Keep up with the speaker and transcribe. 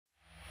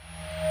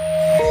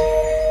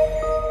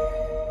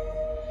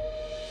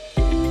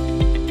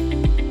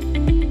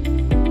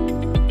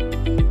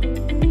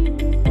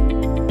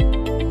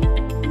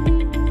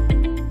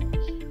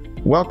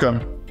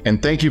Welcome,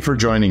 and thank you for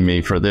joining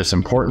me for this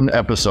important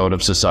episode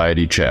of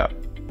Society Chat.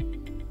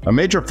 A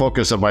major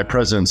focus of my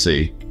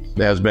presidency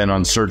has been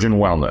on surgeon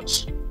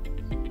wellness.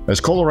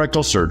 As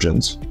colorectal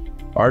surgeons,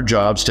 our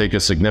jobs take a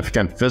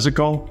significant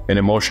physical and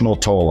emotional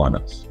toll on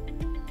us.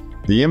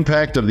 The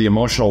impact of the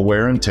emotional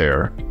wear and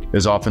tear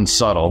is often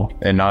subtle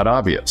and not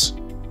obvious.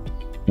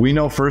 We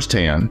know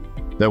firsthand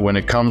that when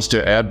it comes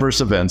to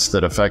adverse events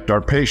that affect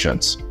our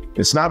patients,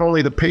 it's not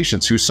only the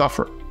patients who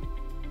suffer.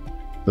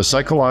 The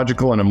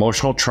psychological and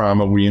emotional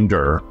trauma we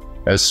endure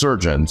as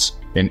surgeons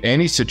in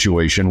any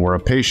situation where a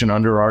patient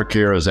under our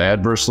care is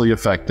adversely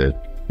affected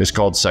is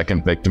called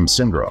second victim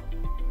syndrome.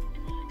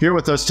 Here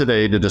with us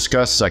today to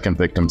discuss second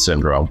victim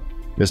syndrome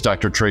is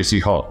Dr.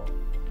 Tracy Hull.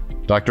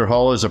 Dr.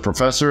 Hull is a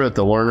professor at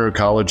the Lerner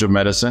College of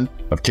Medicine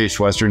of Case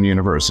Western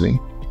University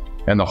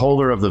and the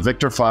holder of the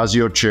Victor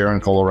Fazio Chair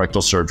in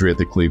Colorectal Surgery at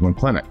the Cleveland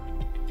Clinic.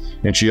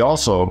 And she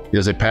also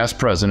is a past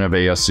president of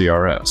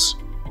ASCRS.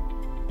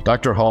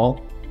 Dr.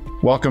 Hull,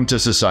 welcome to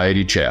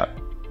Society Chat.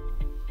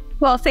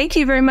 Well, thank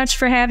you very much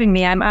for having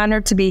me. I'm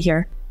honored to be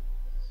here.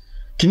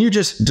 Can you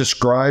just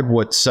describe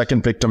what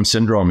second victim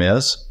syndrome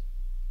is?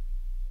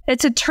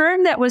 It's a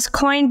term that was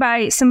coined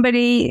by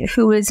somebody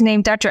who was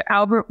named Dr.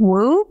 Albert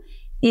Wu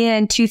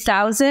in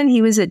 2000.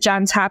 He was at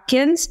Johns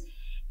Hopkins.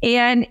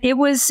 And it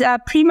was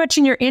pretty much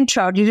in your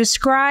intro to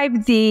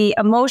describe the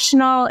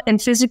emotional and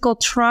physical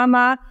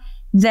trauma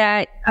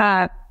that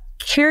all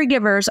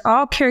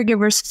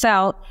caregivers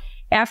felt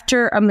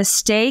after a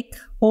mistake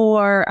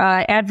or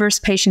adverse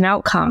patient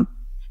outcome.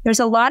 There's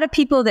a lot of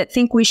people that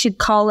think we should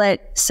call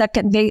it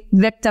second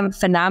victim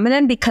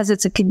phenomenon because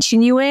it's a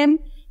continuum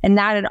and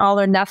not an all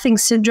or nothing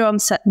syndrome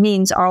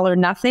means all or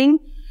nothing.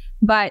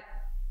 But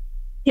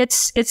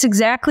it's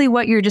exactly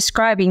what you're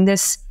describing,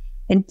 this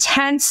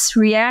intense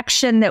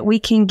reaction that we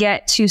can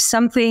get to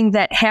something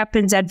that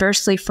happens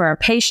adversely for our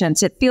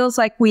patients. It feels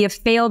like we have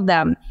failed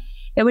them.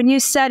 And when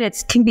you said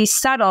it can be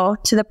subtle,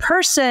 to the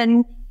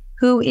person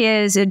who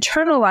is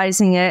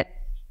internalizing it,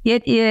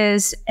 it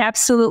is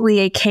absolutely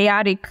a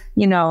chaotic,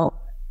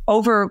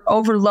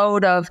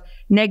 overload of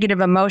negative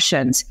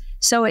emotions.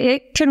 So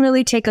it can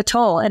really take a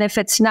toll. And if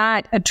it's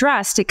not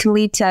addressed, it can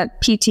lead to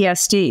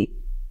PTSD.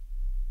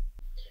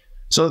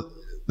 So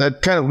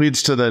that kind of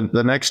leads to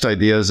the next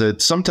idea is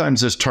that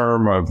sometimes this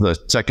term of the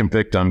second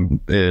victim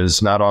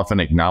is not often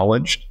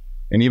acknowledged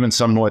and even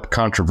somewhat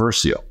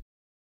controversial.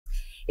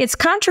 It's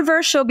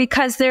controversial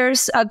because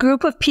there's a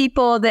group of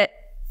people that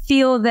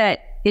feel that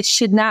it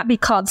should not be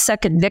called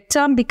second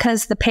victim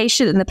because the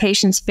patient and the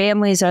patient's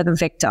families are the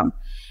victim.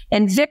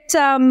 And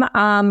victim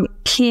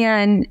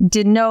can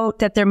denote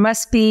that there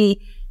must be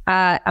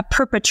a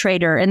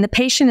perpetrator, and the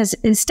patient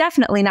is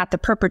definitely not the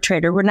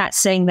perpetrator. We're not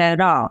saying that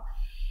at all.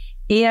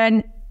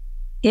 And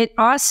it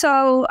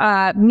also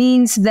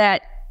means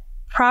that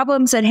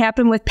problems that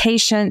happen with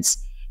patients,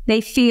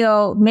 they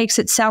feel makes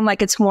it sound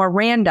like it's more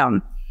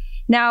random.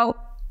 Now,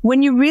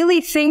 when you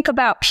really think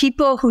about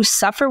people who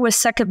suffer with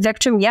second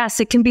victim, yes,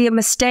 it can be a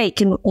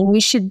mistake, and we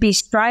should be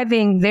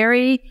striving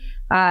very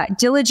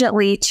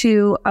diligently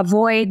to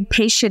avoid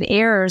patient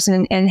errors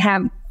and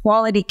have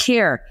quality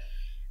care.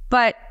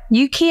 But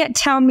you can't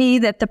tell me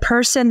that the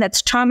person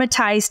that's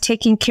traumatized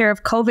taking care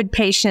of COVID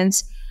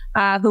patients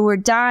who were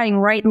dying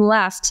right and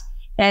left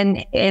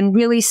and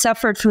really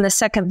suffered from the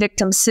second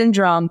victim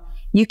syndrome,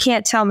 you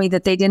can't tell me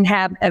that they didn't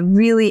have a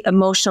really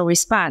emotional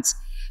response.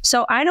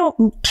 So I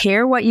don't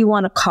care what you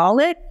want to call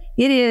it.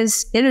 It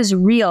is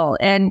real.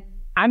 And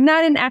I'm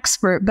not an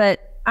expert, but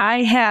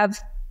I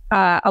have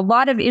a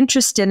lot of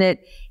interest in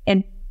it.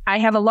 And I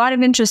have a lot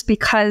of interest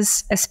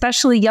because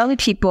especially young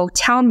people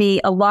tell me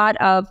a lot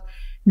of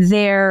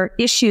their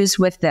issues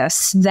with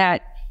this,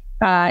 that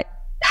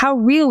how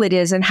real it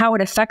is and how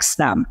it affects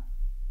them.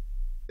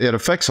 It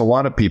affects a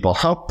lot of people.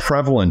 How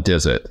prevalent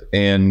is it?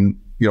 And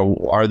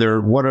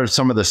what are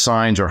some of the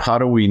signs, or how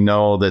do we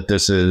know that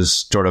this is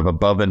sort of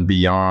above and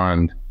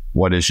beyond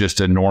what is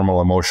just a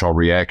normal emotional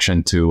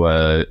reaction to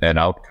an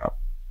outcome?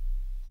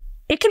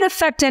 It can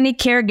affect any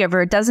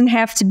caregiver. It doesn't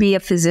have to be a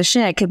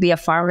physician. It could be a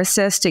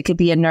pharmacist. It could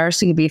be a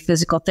nurse. It could be a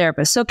physical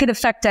therapist. So it could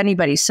affect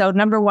anybody. So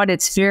number one,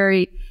 it's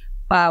very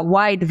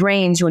wide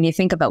range when you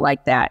think of it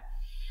like that.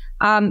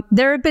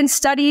 There have been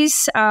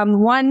studies.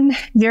 One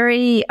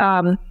very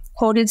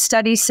quoted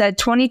study said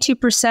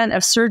 22%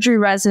 of surgery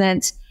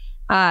residents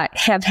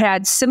have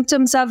had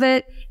symptoms of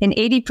it, and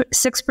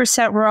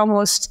 86% were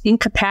almost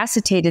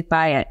incapacitated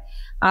by it,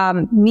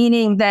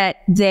 meaning that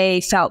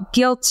they felt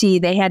guilty,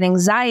 they had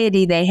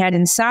anxiety, they had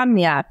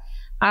insomnia.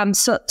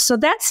 So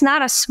that's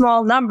not a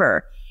small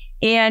number.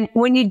 And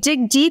when you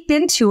dig deep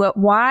into it,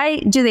 why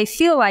do they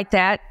feel like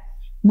that?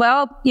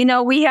 Well,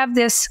 we have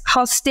this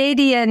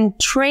Hallstadian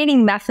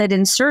training method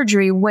in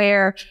surgery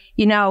where,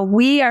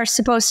 we are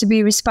supposed to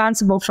be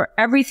responsible for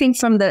everything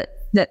from that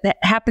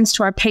happens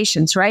to our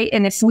patients, right?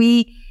 And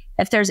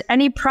if there's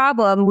any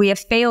problem, we have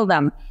failed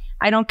them.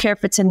 I don't care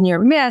if it's a near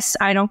miss.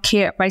 I don't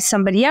care by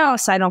somebody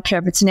else. I don't care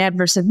if it's an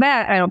adverse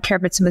event. I don't care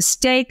if it's a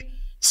mistake.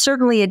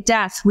 Certainly a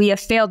death. We have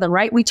failed them,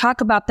 right? We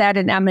talk about that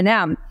in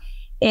M&M.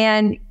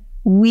 And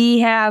we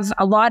have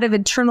a lot of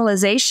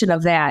internalization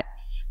of that.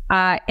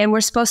 And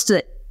we're supposed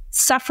to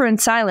suffer in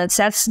silence.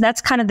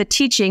 That's kind of the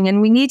teaching.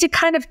 And we need to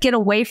kind of get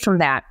away from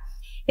that.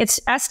 It's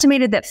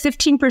estimated that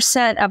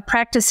 15% of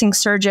practicing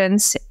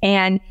surgeons,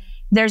 and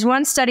there's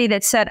one study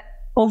that said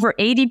over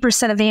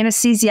 80% of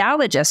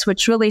anesthesiologists,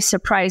 which really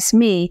surprised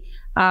me,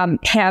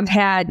 have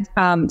had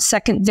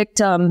second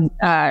victim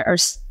or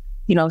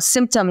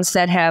symptoms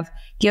that have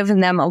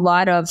given them a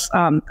lot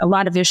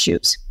of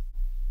issues.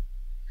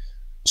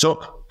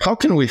 So how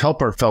can we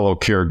help our fellow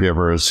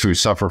caregivers who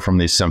suffer from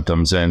these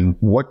symptoms, and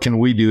what can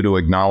we do to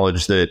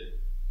acknowledge that,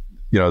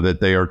 that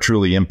they are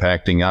truly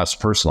impacting us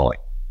personally?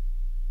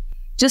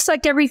 Just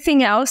like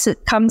everything else,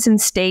 it comes in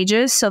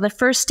stages. So the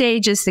first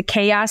stage is the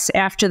chaos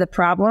after the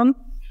problem.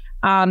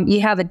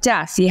 You have a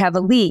death, you have a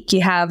leak,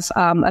 you have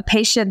a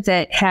patient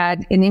that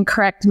had an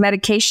incorrect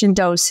medication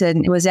dose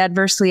and was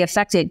adversely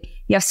affected.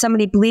 You have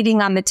somebody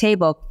bleeding on the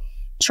table.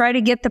 Try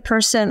to get the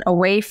person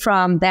away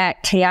from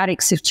that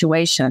chaotic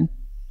situation.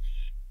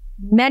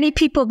 Many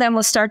people then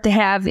will start to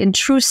have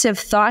intrusive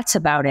thoughts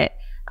about it.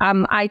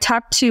 I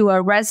talked to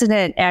a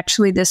resident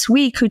actually this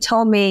week who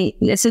told me,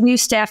 it's a new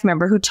staff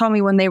member who told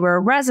me when they were a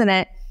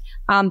resident,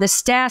 the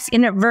staff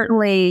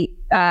inadvertently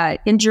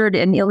injured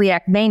an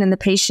iliac vein and the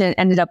patient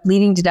ended up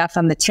bleeding to death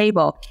on the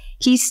table.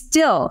 He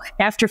still,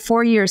 after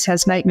 4 years,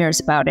 has nightmares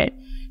about it.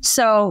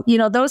 So,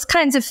 those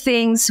kinds of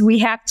things we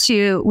have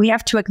to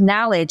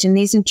acknowledge, and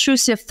these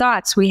intrusive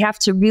thoughts we have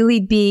to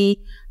really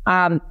be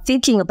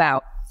thinking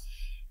about.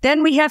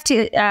 Then we have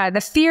to,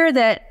 the fear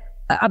that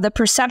of the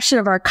perception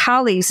of our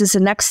colleagues is the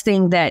next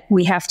thing that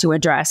we have to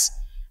address.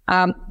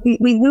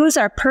 We lose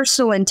our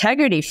personal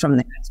integrity from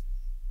that.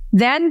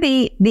 Then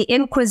the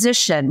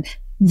inquisition,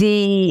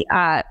 the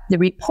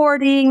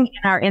reporting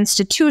in our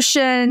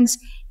institutions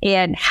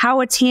and how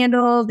it's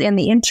handled in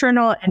the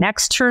internal and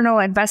external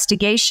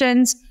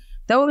investigations,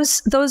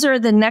 those are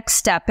the next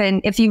step. And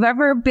if you've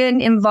ever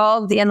been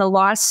involved in a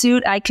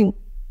lawsuit, I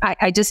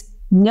just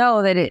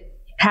know that it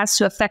has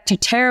to affect you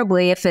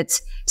terribly if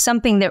it's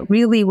something that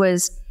really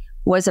was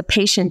a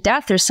patient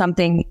death or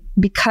something,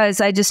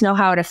 because I just know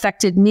how it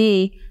affected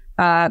me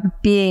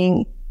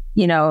being,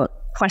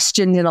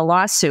 questioned in a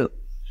lawsuit.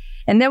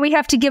 And then we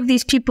have to give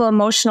these people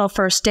emotional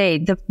first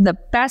aid. The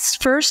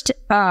best first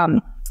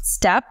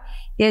step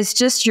is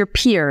just your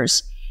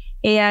peers.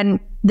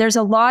 And there's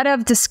a lot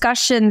of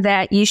discussion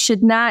that you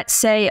should not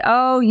say,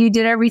 oh, you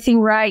did everything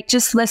right,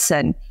 just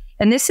listen.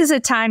 And this is a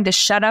time to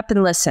shut up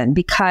and listen,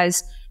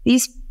 because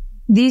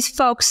these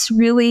folks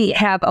really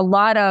have a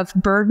lot of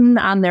burden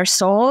on their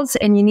souls,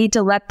 and you need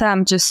to let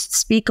them just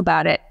speak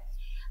about it.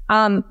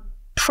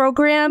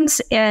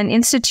 Programs and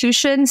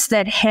institutions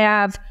that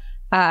have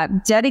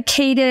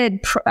dedicated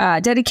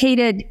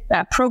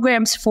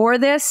programs for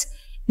this,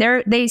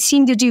 they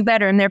seem to do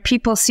better, and their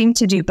people seem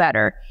to do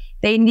better.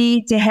 They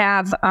need to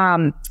have,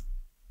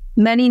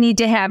 many need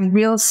to have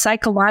real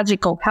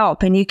psychological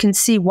help, and you can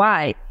see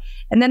why.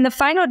 And then the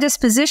final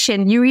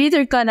disposition, you're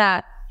either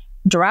gonna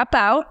drop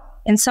out,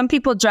 and some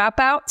people drop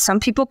out, some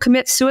people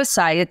commit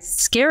suicide.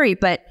 It's scary,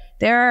 but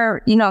there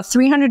are,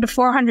 300 to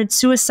 400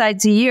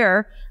 suicides a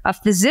year of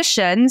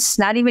physicians,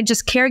 not even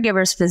just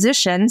caregivers,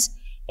 physicians.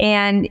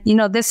 And,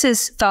 this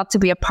is felt to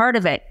be a part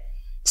of it.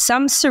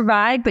 Some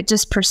survive, but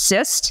just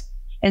persist,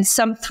 and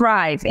some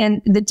thrive.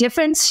 And the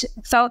difference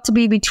felt to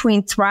be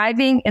between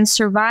thriving and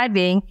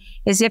surviving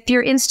is if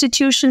your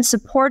institution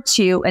supports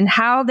you and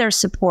how they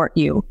support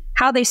you.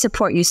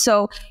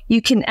 So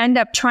you can end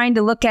up trying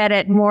to look at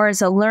it more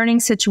as a learning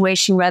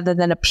situation rather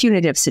than a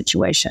punitive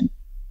situation.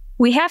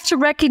 We have to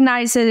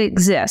recognize that it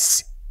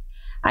exists.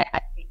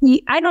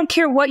 I don't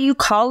care what you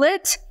call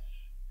it.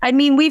 I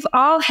mean, we've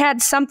all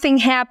had something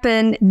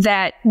happen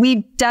that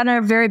we've done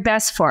our very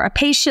best for. A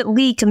patient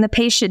leak and the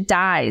patient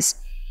dies.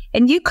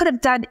 And you could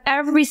have done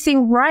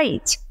everything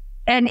right.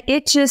 And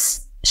it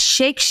just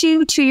shakes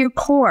you to your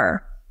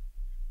core.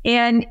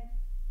 And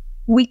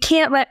we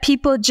can't let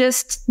people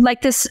just,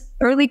 like this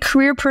early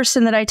career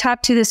person that I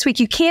talked to this week,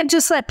 you can't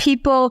just let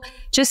people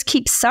just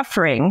keep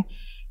suffering.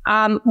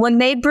 When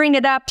they bring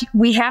it up,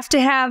 we have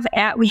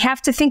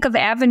to think of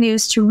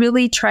avenues to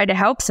really try to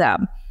help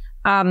them.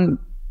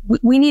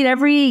 We need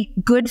every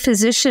good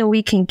physician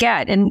we can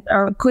get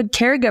or good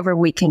caregiver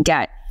we can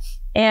get.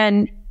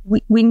 And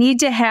we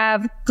need to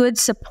have good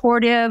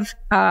supportive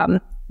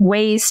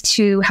ways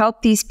to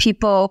help these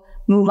people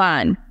move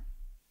on.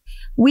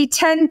 We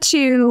tend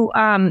to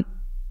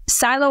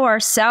silo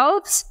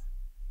ourselves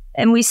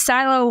and we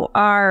silo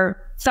our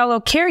fellow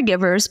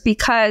caregivers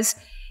because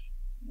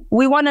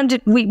we want them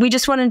to, we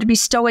just want them to be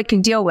stoic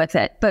and deal with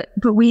it. But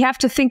we have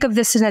to think of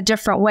this in a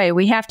different way.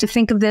 We have to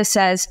think of this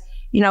as,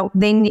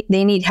 they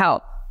need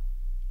help.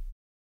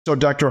 So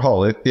Dr.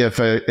 Hull,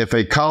 if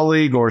a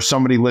colleague or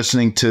somebody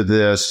listening to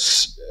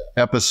this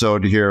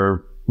episode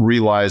here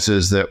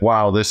realizes that,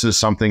 wow, this is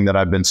something that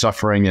I've been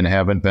suffering and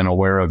haven't been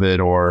aware of it,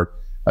 or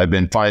I've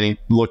been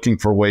looking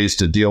for ways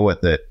to deal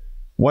with it,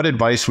 what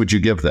advice would you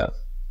give them?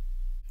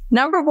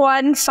 Number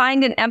one,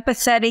 find an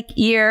empathetic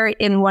ear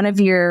in one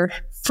of your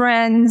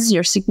friends,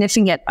 your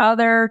significant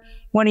other,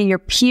 one of your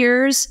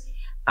peers,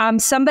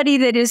 somebody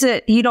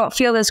that you don't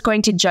feel is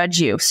going to judge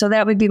you. So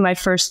that would be my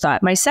first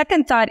thought. My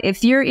second thought,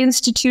 if your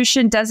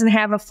institution doesn't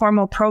have a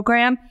formal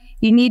program,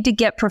 you need to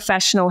get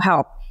professional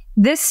help.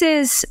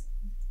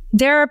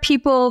 There are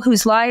people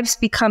whose lives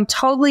become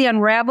totally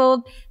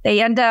unraveled.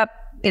 They end up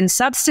in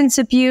substance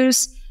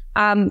abuse.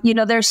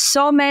 There's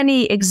so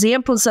many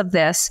examples of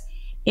this,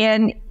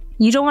 and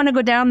you don't want to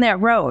go down that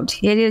road.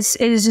 It is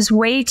just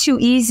way too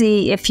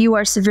easy if you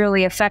are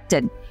severely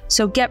affected.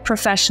 So get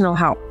professional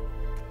help.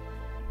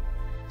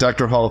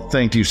 Dr. Hull,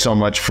 thank you so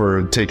much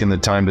for taking the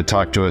time to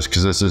talk to us,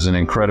 because this is an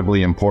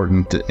incredibly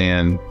important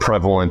and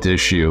prevalent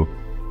issue.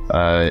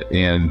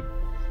 And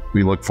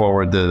we look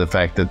forward to the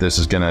fact that this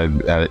is going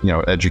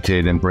to,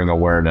 educate and bring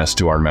awareness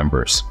to our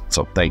members.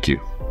 So thank you.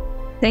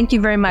 Thank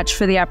you very much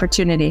for the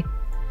opportunity.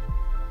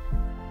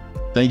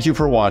 Thank you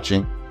for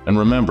watching. And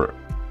remember,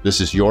 this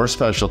is your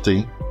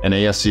specialty and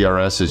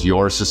ASCRS is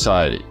your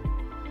society.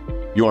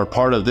 You are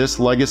part of this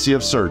legacy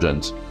of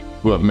surgeons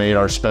who have made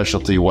our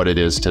specialty what it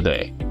is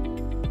today.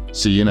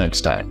 See you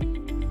next time.